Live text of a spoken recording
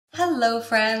Hello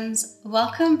friends,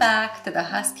 welcome back to the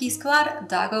Husky Squad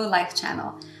Doggo Life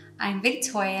channel. I'm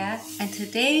Victoria and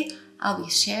today I'll be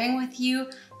sharing with you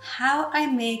how I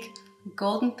make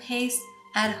golden paste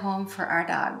at home for our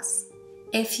dogs.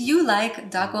 If you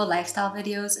like doggo lifestyle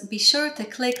videos, be sure to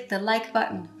click the like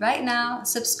button right now,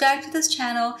 subscribe to this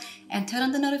channel and turn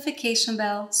on the notification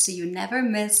bell so you never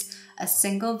miss a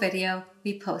single video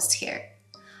we post here.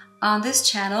 On this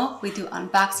channel, we do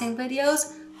unboxing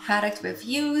videos, product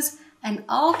reviews, and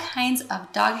all kinds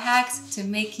of dog hacks to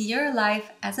make your life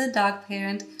as a dog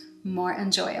parent more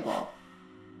enjoyable.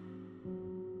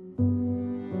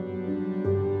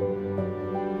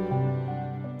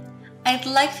 I'd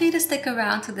like for you to stick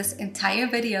around to this entire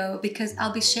video because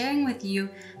I'll be sharing with you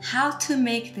how to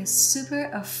make this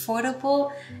super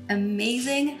affordable,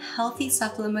 amazing, healthy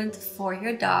supplement for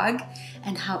your dog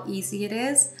and how easy it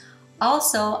is.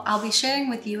 Also, I'll be sharing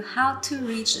with you how to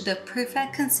reach the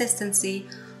perfect consistency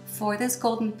for this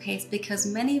golden paste because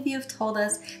many of you have told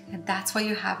us that that's what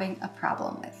you're having a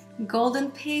problem with.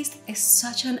 Golden paste is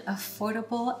such an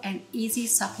affordable and easy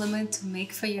supplement to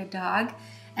make for your dog.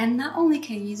 And not only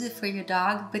can you use it for your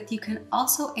dog, but you can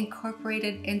also incorporate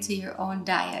it into your own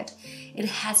diet. It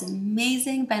has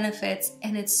amazing benefits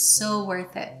and it's so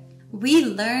worth it. We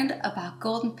learned about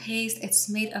golden paste. It's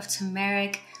made of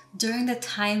turmeric during the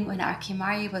time when our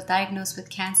Kimahri was diagnosed with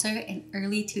cancer in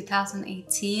early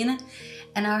 2018.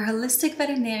 And our holistic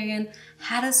veterinarian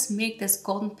had us make this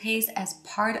golden paste as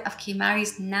part of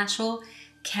Kimahri's natural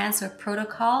cancer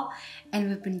protocol, and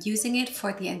we've been using it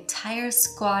for the entire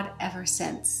squad ever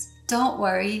since. Don't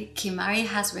worry, Kimahri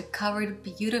has recovered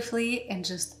beautifully in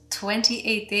just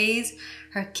 28 days.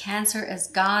 Her cancer is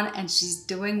gone and she's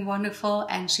doing wonderful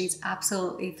and she's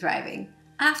absolutely thriving.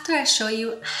 After I show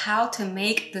you how to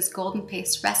make this golden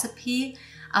paste recipe,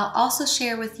 I'll also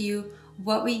share with you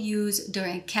what we use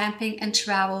during camping and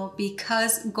travel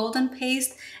because golden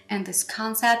paste and this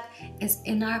concept is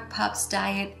in our pups'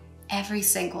 diet every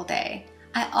single day.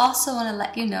 I also want to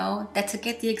let you know that to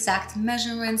get the exact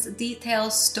measurements,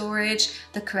 details, storage,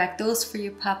 the correct dose for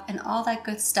your pup and all that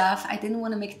good stuff, I didn't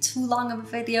want to make too long of a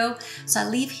video, so I'll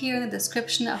leave here in the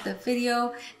description of the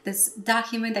video this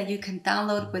document that you can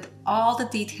download with all the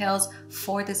details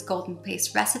for this golden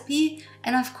paste recipe,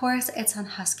 and of course it's on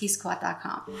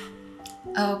huskysquad.com.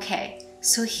 Okay.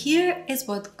 So here is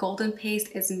what golden paste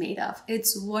is made of.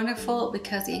 It's wonderful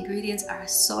because the ingredients are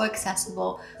so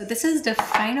accessible. So this is the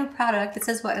final product. This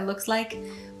is what it looks like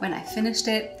when I finished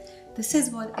it. This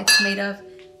is what it's made of.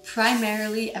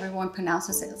 Primarily, everyone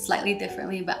pronounces it slightly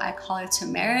differently, but I call it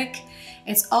turmeric.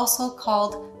 It's also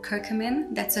called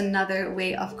curcumin. That's another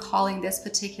way of calling this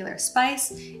particular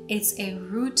spice. It's a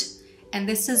root. And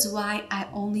this is why I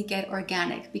only get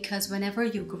organic, because whenever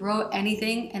you grow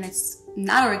anything and it's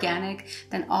not organic,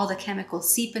 then all the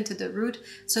chemicals seep into the root.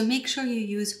 So make sure you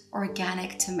use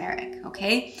organic turmeric,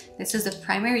 okay? This is the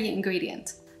primary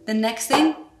ingredient. The next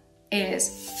thing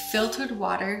is filtered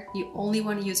water. You only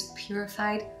want to use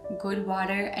purified, good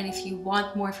water. And if you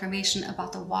want more information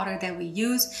about the water that we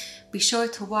use, be sure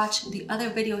to watch the other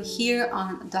video here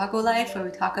on Doggo Life where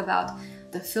we talk about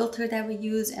the filter that we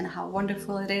use and how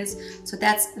wonderful it is. So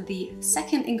that's the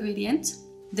second ingredient.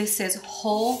 This is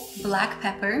whole black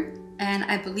pepper, and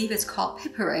I believe it's called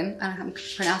piperin. I don't know if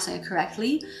I'm pronouncing it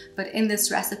correctly, but in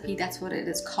this recipe, that's what it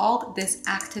is called. This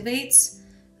activates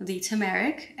the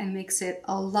turmeric and makes it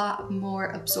a lot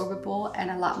more absorbable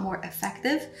and a lot more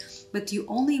effective. But you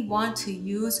only want to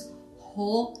use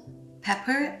whole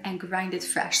pepper and grind it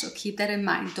fresh. So keep that in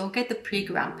mind. Don't get the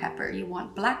pre-ground pepper. You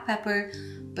want black pepper,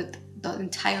 but the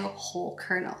entire whole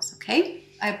kernels, okay?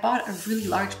 I bought a really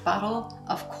large bottle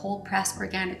of cold pressed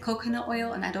organic coconut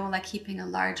oil, and I don't like keeping a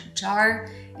large jar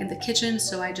in the kitchen,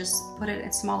 so I just put it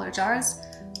in smaller jars.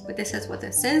 But this is what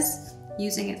this is,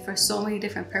 using it for so many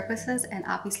different purposes and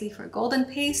obviously for golden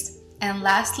paste. And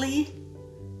lastly,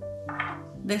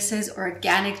 this is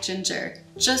organic ginger.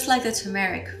 Just like the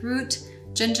turmeric root,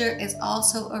 ginger is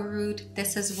also a root.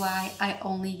 This is why I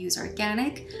only use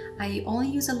organic. I only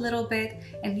use a little bit,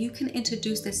 and you can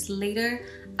introduce this later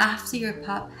after your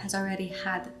pup has already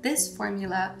had this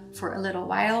formula for a little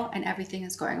while and everything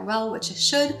is going well, which it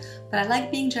should, but I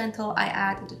like being gentle. I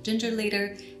add the ginger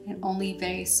later in only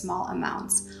very small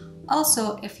amounts.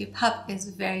 Also, if your pup is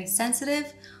very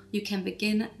sensitive, you can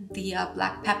begin the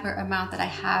black pepper amount that I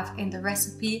have in the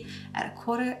recipe at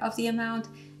 1/4 of the amount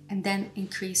and then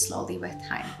increase slowly with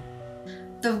time.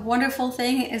 The wonderful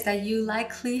thing is that you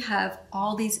likely have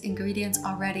all these ingredients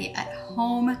already at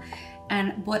home.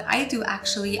 And what I do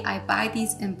actually, I buy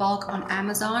these in bulk on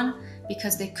Amazon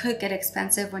because they could get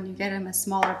expensive when you get them in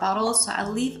smaller bottles. So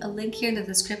I'll leave a link here in the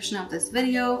description of this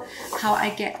video how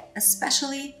I get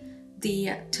especially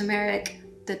the turmeric,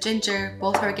 the ginger,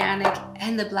 both organic,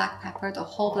 and the black pepper, the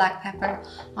whole black pepper,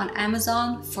 on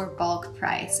Amazon for bulk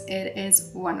price. It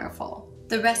is wonderful.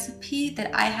 The recipe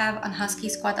that I have on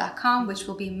huskysquad.com, which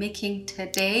we'll be making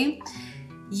today,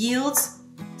 yields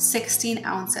 16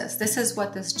 ounces. This is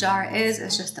what this jar is.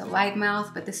 It's just a wide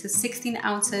mouth, but this is 16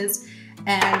 ounces,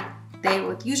 and they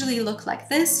would usually look like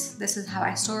this. This is how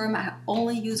I store them. I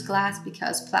only use glass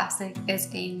because plastic is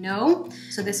a no.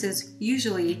 So this is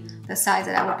usually the size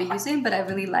that I would be using, but I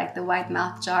really like the wide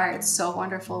mouth jar. It's so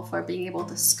wonderful for being able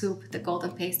to scoop the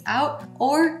golden paste out.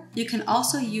 Or you can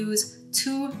also use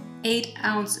 2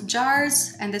 8-ounce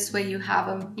jars, and this way you have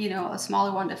them, you know, a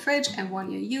smaller one in the fridge and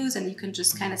one you use, and you can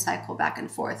just kind of cycle back and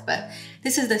forth. But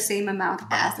this is the same amount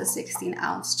as the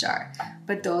 16-ounce jar,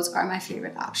 but those are my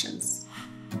favorite options.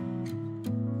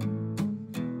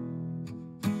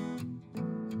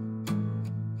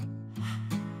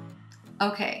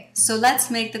 Okay, so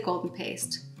let's make the golden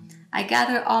paste. I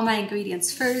gather all my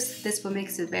ingredients first. This will make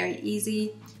it very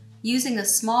easy. Using a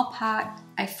small pot,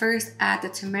 I first add the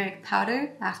turmeric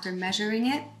powder after measuring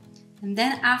it. And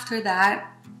then after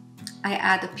that, I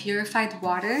add the purified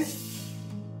water.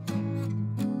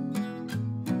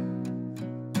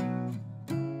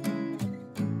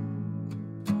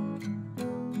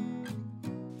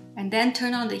 And then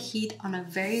turn on the heat on a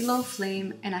very low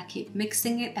flame, and I keep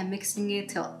mixing it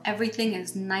till everything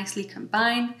is nicely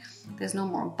combined. There's no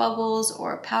more bubbles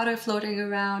or powder floating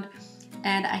around,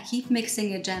 and I keep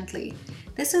mixing it gently.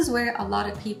 This is where a lot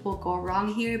of people go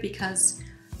wrong here, because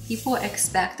people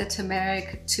expect the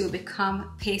turmeric to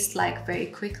become paste-like very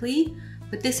quickly,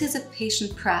 but this is a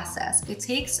patient process. It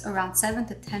takes around 7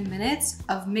 to 10 minutes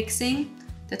of mixing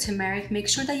the turmeric. Make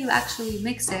sure that you actually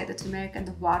mix it, the turmeric and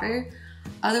the water.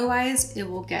 Otherwise, it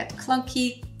will get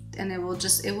clunky and it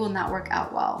will not work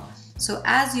out well. So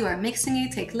as you are mixing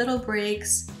it, take little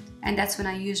breaks, and that's when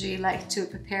I usually like to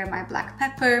prepare my black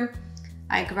pepper.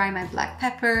 I grind my black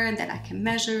pepper and then I can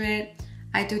measure it.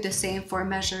 I do the same for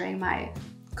measuring my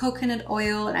coconut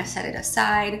oil, and I set it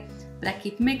aside. But I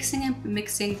keep mixing and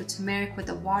mixing the turmeric with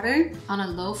the water on a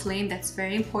low flame. That's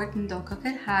very important. Don't cook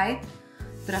it high,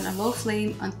 but on a low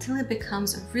flame until it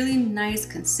becomes a really nice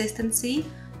consistency.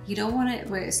 You don't want it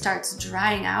where it starts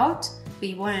drying out, but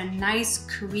you want a nice,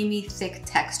 creamy, thick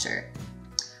texture.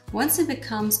 Once it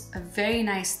becomes a very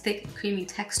nice, thick, creamy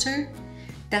texture,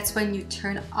 that's when you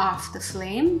turn off the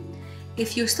flame.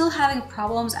 If you're still having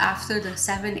problems after the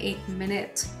 7-8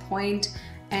 minute point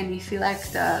and you feel like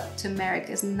the turmeric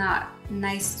is not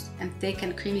nice and thick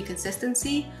and creamy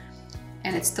consistency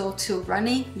and it's still too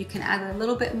runny, you can add a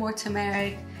little bit more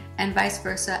turmeric, and vice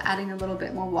versa, adding a little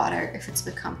bit more water if it's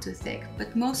become too thick.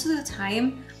 But most of the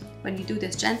time, when you do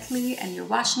this gently and you're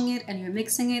washing it and you're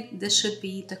mixing it, this should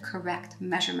be the correct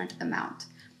measurement amount.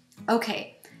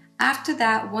 Okay. After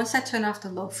that, once I turn off the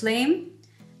low flame,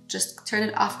 just turn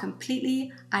it off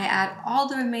completely. I add all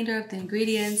the remainder of the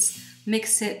ingredients,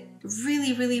 mix it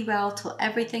really, really well till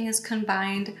everything is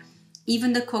combined.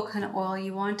 Even the coconut oil,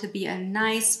 you want it to be a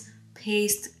nice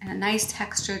paste and a nice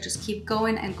texture. Just keep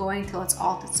going and going till it's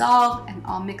all dissolved and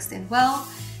all mixed in well.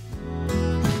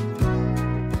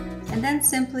 And then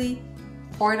simply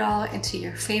pour it all into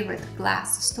your favorite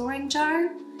glass storing jar.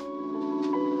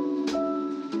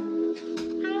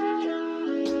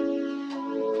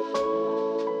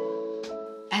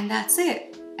 And that's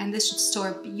it. And this should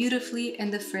store beautifully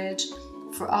in the fridge.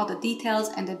 For all the details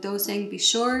and the dosing, be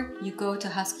sure you go to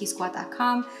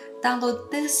huskysquad.com,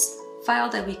 download this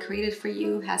file that we created for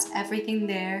you, has everything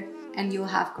there, and you'll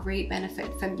have great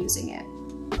benefit from using it.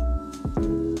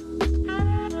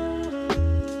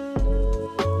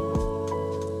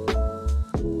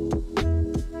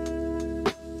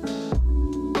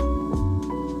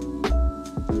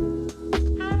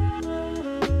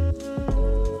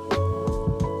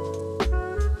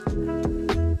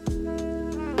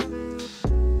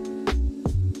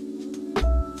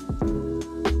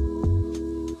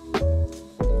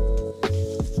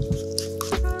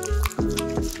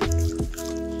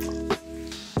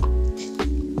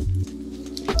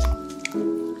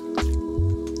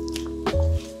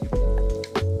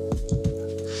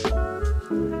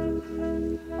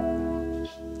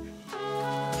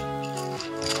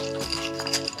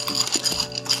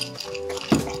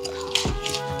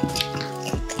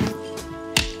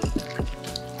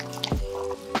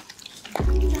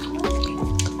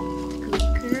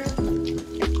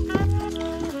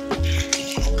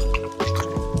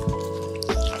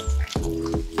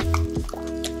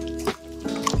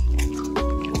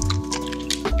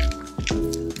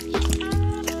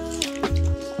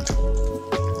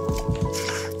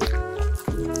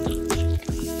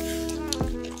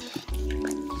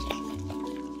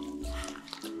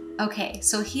 Okay,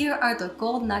 so here are the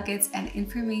gold nuggets and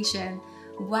information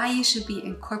why you should be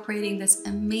incorporating this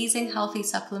amazing healthy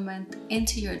supplement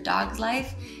into your dog's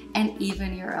life and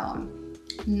even your own.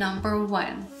 Number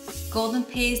 1, golden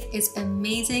paste is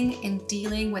amazing in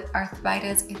dealing with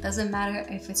arthritis. It doesn't matter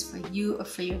if it's for you or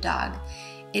for your dog.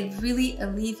 It really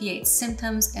alleviates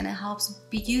symptoms and it helps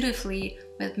beautifully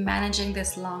with managing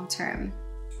this long term.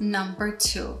 Number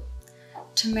 2,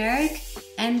 turmeric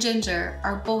and ginger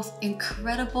are both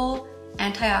incredible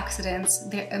antioxidants.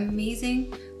 They're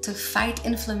amazing to fight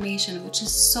inflammation, which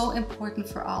is so important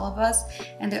for all of us,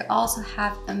 and they also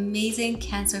have amazing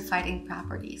cancer-fighting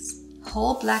properties.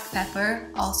 Whole black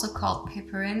pepper, also called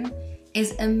piperine,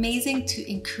 is amazing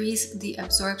to increase the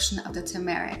absorption of the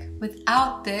turmeric.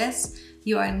 Without this,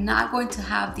 you are not going to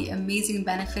have the amazing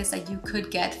benefits that you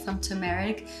could get from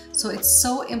turmeric. So it's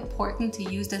so important to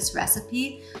use this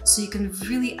recipe so you can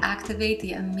really activate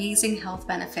the amazing health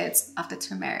benefits of the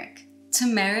turmeric.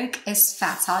 Turmeric is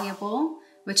fat soluble,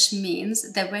 which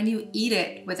means that when you eat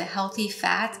it with a healthy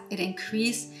fat, it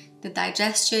increases the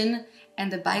digestion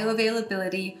and the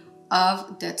bioavailability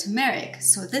of the turmeric.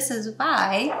 So this is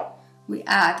why we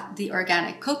add the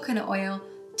organic coconut oil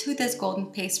to this golden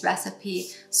paste recipe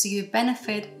so you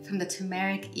benefit from the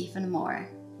turmeric even more.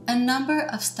 A number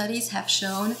of studies have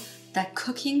shown that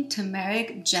cooking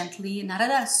turmeric gently, not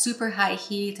at a super high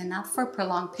heat and not for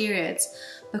prolonged periods,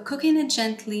 but cooking it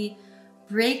gently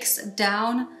breaks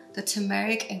down the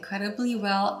turmeric incredibly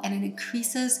well, and it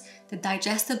increases the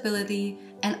digestibility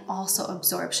and also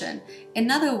absorption.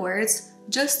 In other words,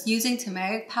 just using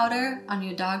turmeric powder on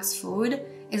your dog's food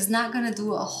is not going to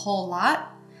do a whole lot.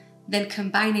 Then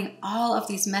combining all of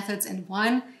these methods in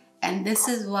one, and this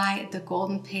is why the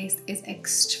golden paste is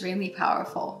extremely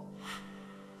powerful.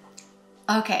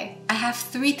 Okay, I have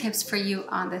 3 tips for you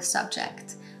on this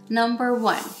subject. Number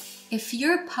 1, if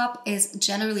your pup is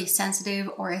generally sensitive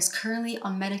or is currently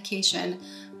on medication,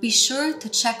 be sure to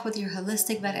check with your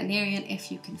holistic veterinarian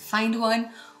if you can find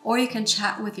one, or you can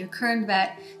chat with your current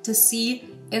vet to see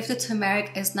if the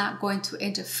turmeric is not going to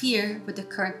interfere with the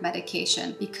current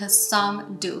medication, because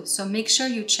some do. So make sure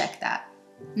you check that.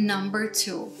 Number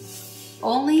 2,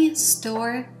 only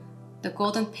store the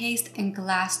golden paste in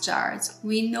glass jars.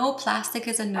 We know plastic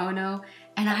is a no-no,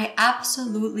 and I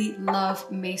absolutely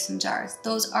love mason jars.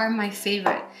 Those are my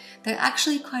favorite. They're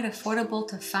actually quite affordable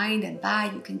to find and buy.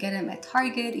 You can get them at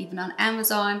Target, even on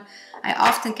Amazon. I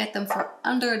often get them for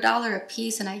under $1 a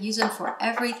piece, and I use them for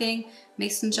everything.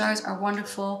 Mason jars are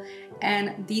wonderful,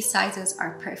 and these sizes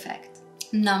are perfect.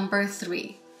 Number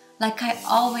 3, like I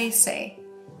always say,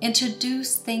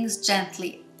 introduce things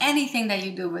gently. Anything that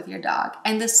you do with your dog.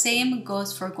 And the same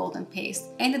goes for golden paste.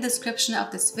 In the description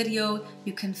of this video,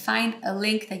 you can find a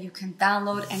link that you can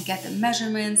download and get the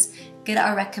measurements, get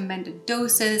our recommended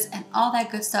doses, and all that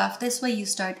good stuff. This way you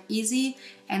start easy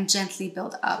and gently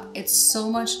build up. It's so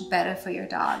much better for your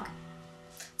dog.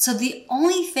 So the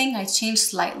only thing I change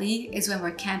slightly is when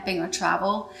we're camping or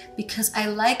travel, because I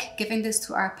like giving this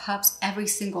to our pups every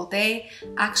single day.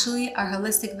 Actually, our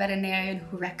holistic veterinarian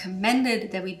who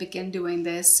recommended that we begin doing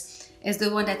this is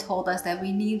the one that told us that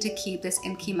we need to keep this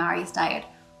in Kimahri's diet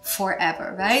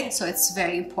forever, right? So it's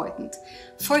very important.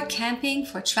 For camping,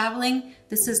 for traveling,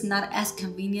 this is not as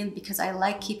convenient because I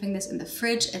like keeping this in the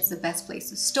fridge. It's the best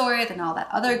place to store it and all that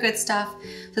other good stuff.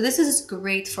 So this is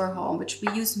great for home, which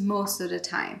we use most of the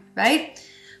time, right?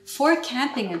 For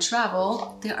camping and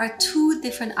travel, there are 2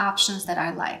 different options that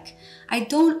I like. I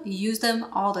don't use them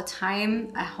all the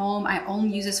time at home. I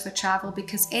only use this for travel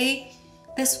because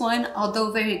this one, although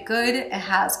very good, it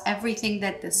has everything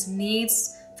that this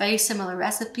needs. Very similar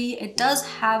recipe. It does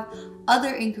have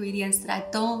other ingredients that I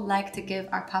don't like to give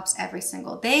our pups every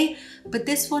single day, but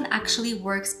this one actually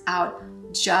works out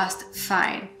just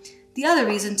fine. The other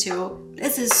reason too,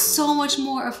 this is so much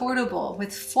more affordable.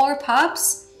 With 4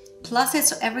 pups, plus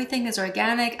everything is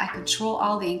organic. I control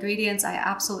all the ingredients. I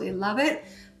absolutely love it.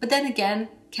 But then again,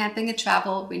 camping and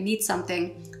travel, we need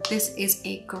something. This is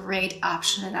a great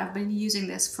option, and I've been using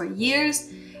this for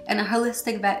years. And a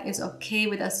holistic vet is okay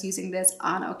with us using this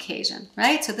on occasion,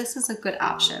 right? So this is a good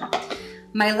option.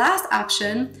 My last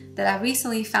option that I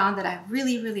recently found that I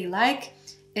really like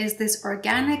is this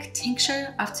organic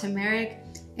tincture of turmeric.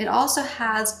 It also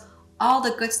has all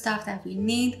the good stuff that we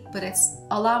need, but it's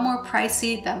a lot more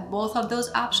pricey than both of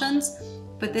those options.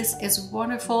 But this is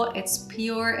wonderful. It's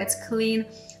pure, it's clean.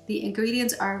 The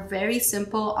ingredients are very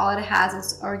simple. All it has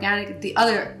is organic. The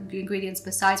other ingredients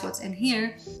besides what's in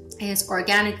here is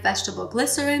organic vegetable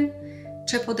glycerin,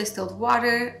 triple distilled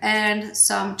water, and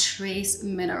some trace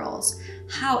minerals.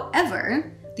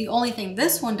 However, the only thing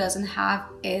this one doesn't have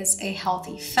is a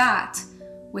healthy fat,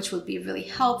 which would be really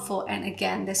helpful. And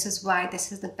again, this is why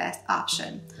this is the best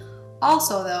option.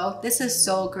 Also though, this is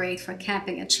so great for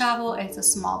camping and travel. It's a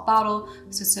small bottle,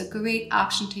 so it's a great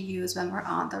option to use when we're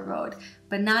on the road.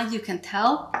 But now you can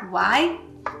tell why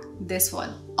this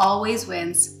one always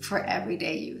wins for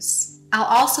everyday use. I'll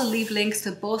also leave links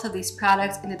to both of these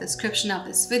products in the description of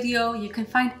this video. You can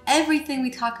find everything we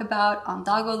talk about on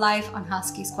Doggo Life on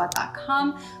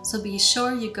huskysquad.com, so be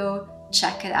sure you go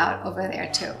check it out over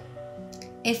there too.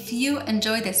 If you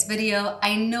enjoyed this video,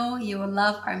 I know you will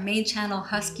love our main channel,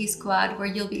 Husky Squad, where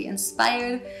you'll be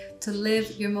inspired to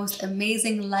live your most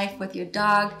amazing life with your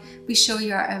dog. We show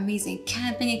you our amazing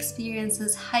camping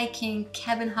experiences, hiking,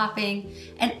 cabin hopping,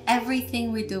 and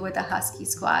everything we do with the Husky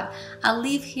Squad. I'll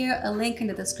leave here a link in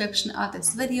the description of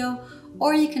this video,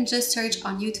 or you can just search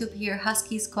on YouTube here,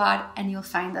 Husky Squad, and you'll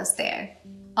find us there.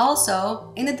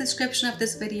 Also, in the description of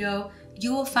this video,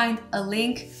 you will find a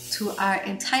link to our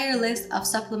entire list of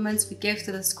supplements we give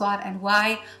to the squad and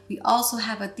why. We also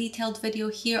have a detailed video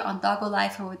here on Doggo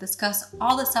Life where we discuss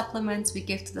all the supplements we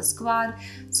give to the squad,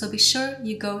 so be sure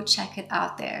you go check it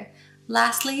out there.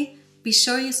 Lastly, be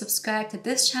sure you subscribe to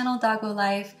this channel, Doggo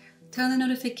Life, turn the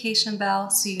notification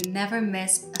bell so you never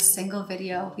miss a single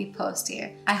video we post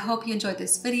here. I hope you enjoyed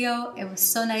this video. It was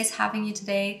so nice having you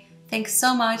today. Thanks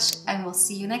so much, and we'll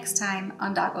see you next time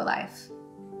on Doggo Life.